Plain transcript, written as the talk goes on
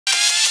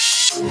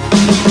So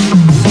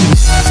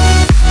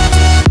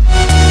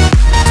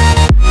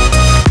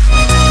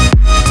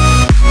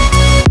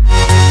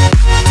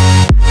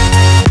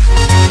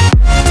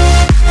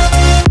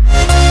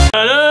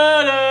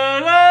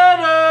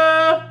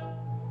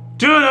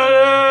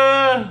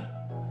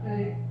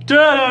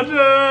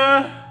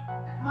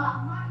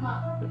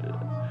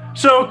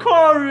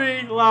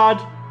Cory,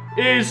 lad,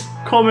 is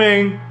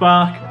coming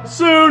back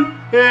soon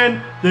in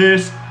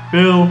this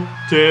building.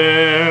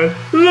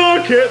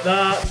 Look at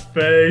that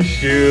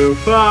face, you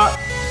fat.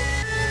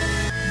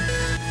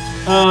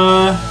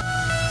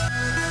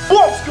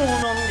 What's going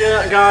on,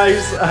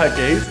 guys?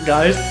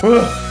 Guys.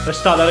 Let's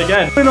start that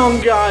again. What's going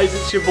on, guys?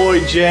 It's your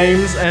boy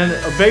James, and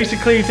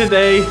basically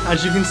today,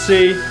 as you can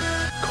see,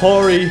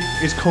 Cory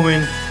is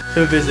coming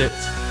to visit.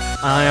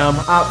 I am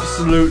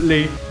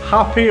absolutely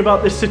happy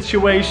about this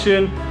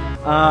situation.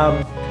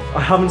 I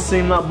haven't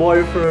seen that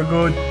boy for a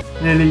good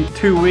nearly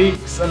 2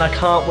 weeks, and I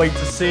can't wait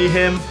to see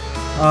him.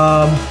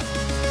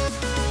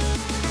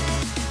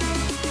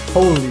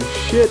 Holy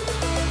shit.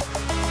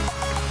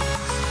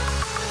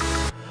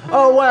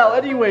 Oh well,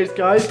 anyways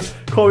guys,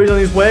 Cory's on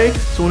his way,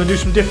 so I want to do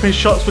some different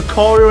shots for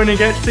Cory when he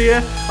gets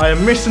here. I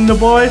am missing the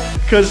boy,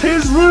 because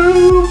his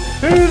room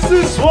is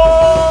this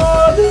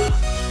one.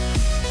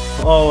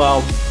 Oh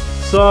well.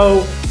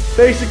 So,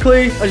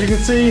 basically, as you can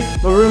see,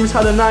 my room's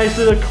had a nice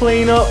little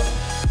clean up.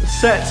 The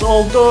set's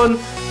all done,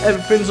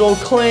 everything's all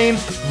clean,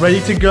 ready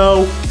to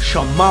go.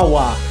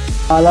 Shamawa.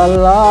 La la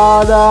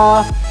la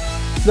da,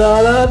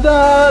 da da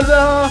da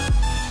da,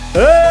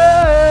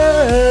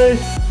 hey,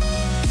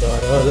 da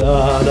da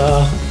da da,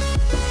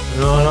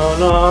 no no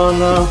no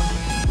no,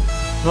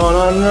 no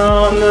no no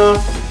no,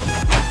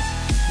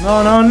 no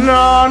no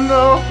no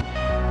no,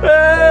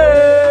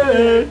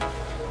 hey,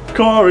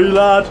 Cory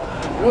lad.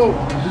 Whoa.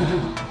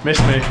 Miss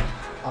me.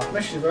 I've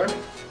missed you, bro. You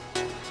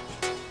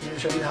need to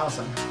show me the house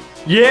then.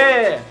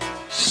 Yeah!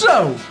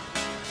 So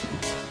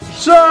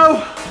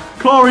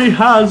Cory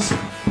has...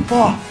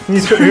 Oh,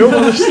 he's got me up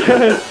on the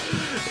stairs.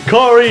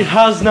 Cory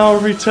has now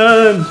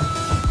returned.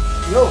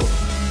 Yo.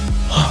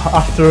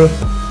 After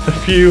a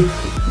few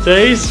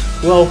days,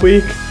 well,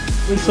 week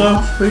or so,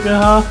 week and a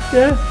half,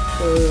 yeah.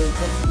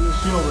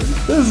 That's your room.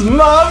 This is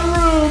my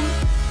room.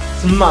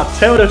 It's my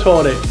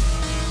territory. Nice,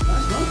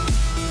 man.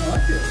 I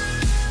like it.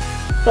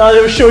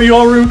 I'll show you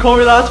your room,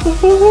 Cory lad.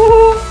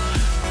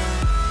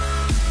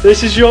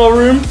 This is your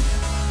room.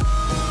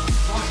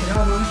 Fucking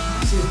hell, man.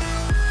 Massive.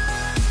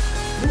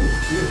 Ooh,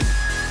 beautiful.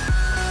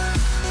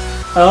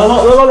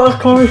 Look,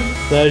 Cory.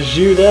 There's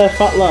you there,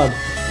 fat lad. Oh,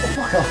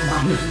 fuck off,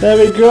 man. There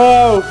we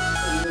go.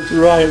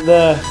 Right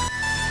there.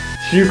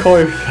 It's you,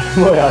 Cory.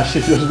 Well,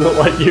 actually, doesn't look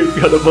like you've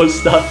got a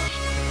moustache.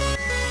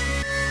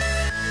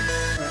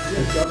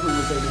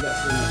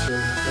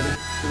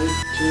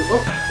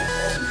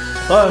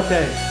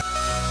 Okay.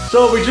 So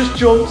we just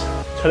jumped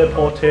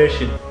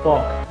teleportation.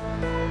 Fuck.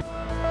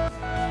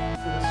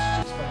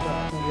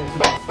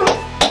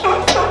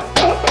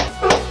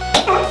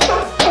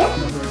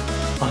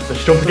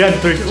 Let's jump again.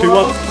 3, 2, 1.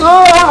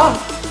 Ah!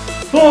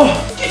 Oh!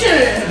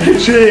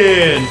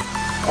 Kitchen!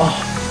 Oh,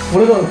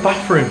 what about the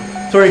bathroom?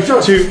 3,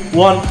 2,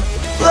 1.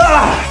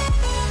 Ah!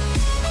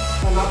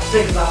 I'm not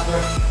sick of that, bro.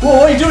 Whoa,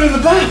 what are you doing in the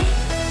bath?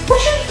 What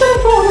should you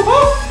teleport in the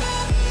bath?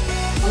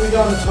 I'm gonna go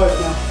on the toilet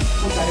now.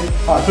 1 second.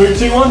 Alright, 3,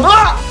 2, 1.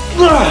 Ah!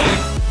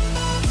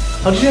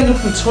 How did you end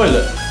up in the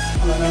toilet? I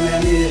don't know, man. I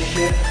need this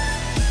shit.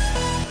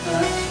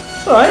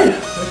 Alright,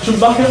 let's jump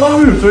back in the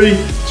bathroom. 3,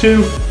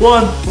 2,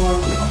 1.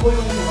 I'll put you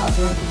in the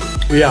bathroom.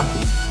 Yeah.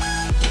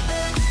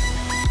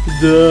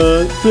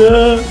 There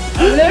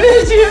it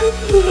is you!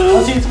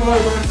 I'll see you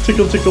tomorrow, bro.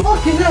 Tickle, tickle.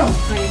 Fucking hell.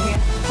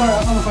 Sorry,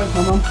 I'm on the phone to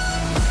my mum.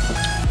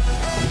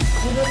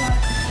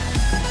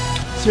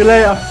 See you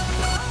later.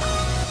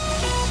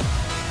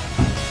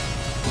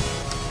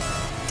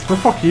 Where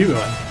the fuck are you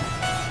going?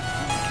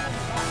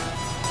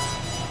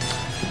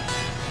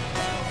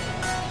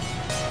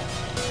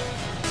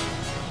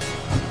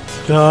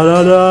 Da da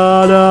da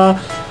da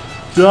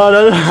da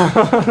da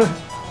da.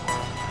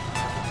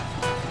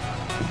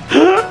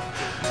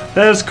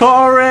 There's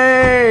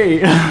Cory.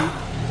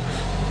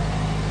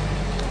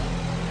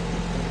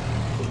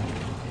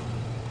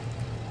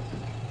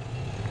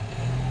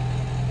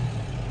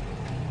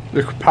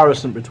 The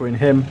comparison between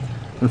him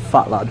and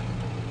Fat Lad.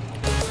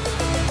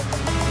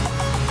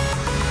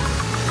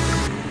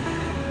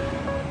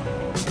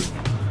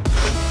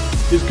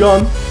 He's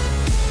gone.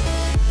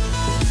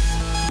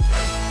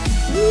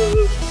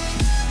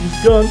 He's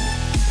gone.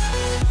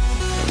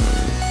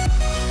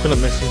 Gonna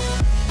miss him.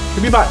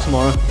 He'll be back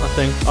tomorrow, I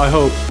think. I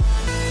hope.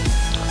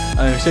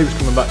 He said he was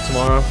coming back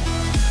tomorrow.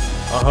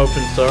 I'm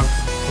hoping so. I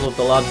love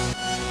the lad.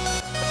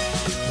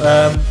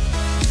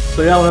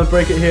 So yeah, I'm gonna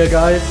break it here,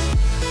 guys.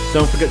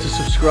 Don't forget to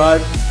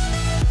subscribe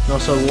and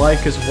also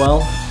like as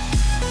well.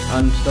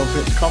 And don't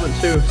forget to comment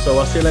too. So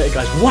I'll see you later,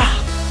 guys. Wow!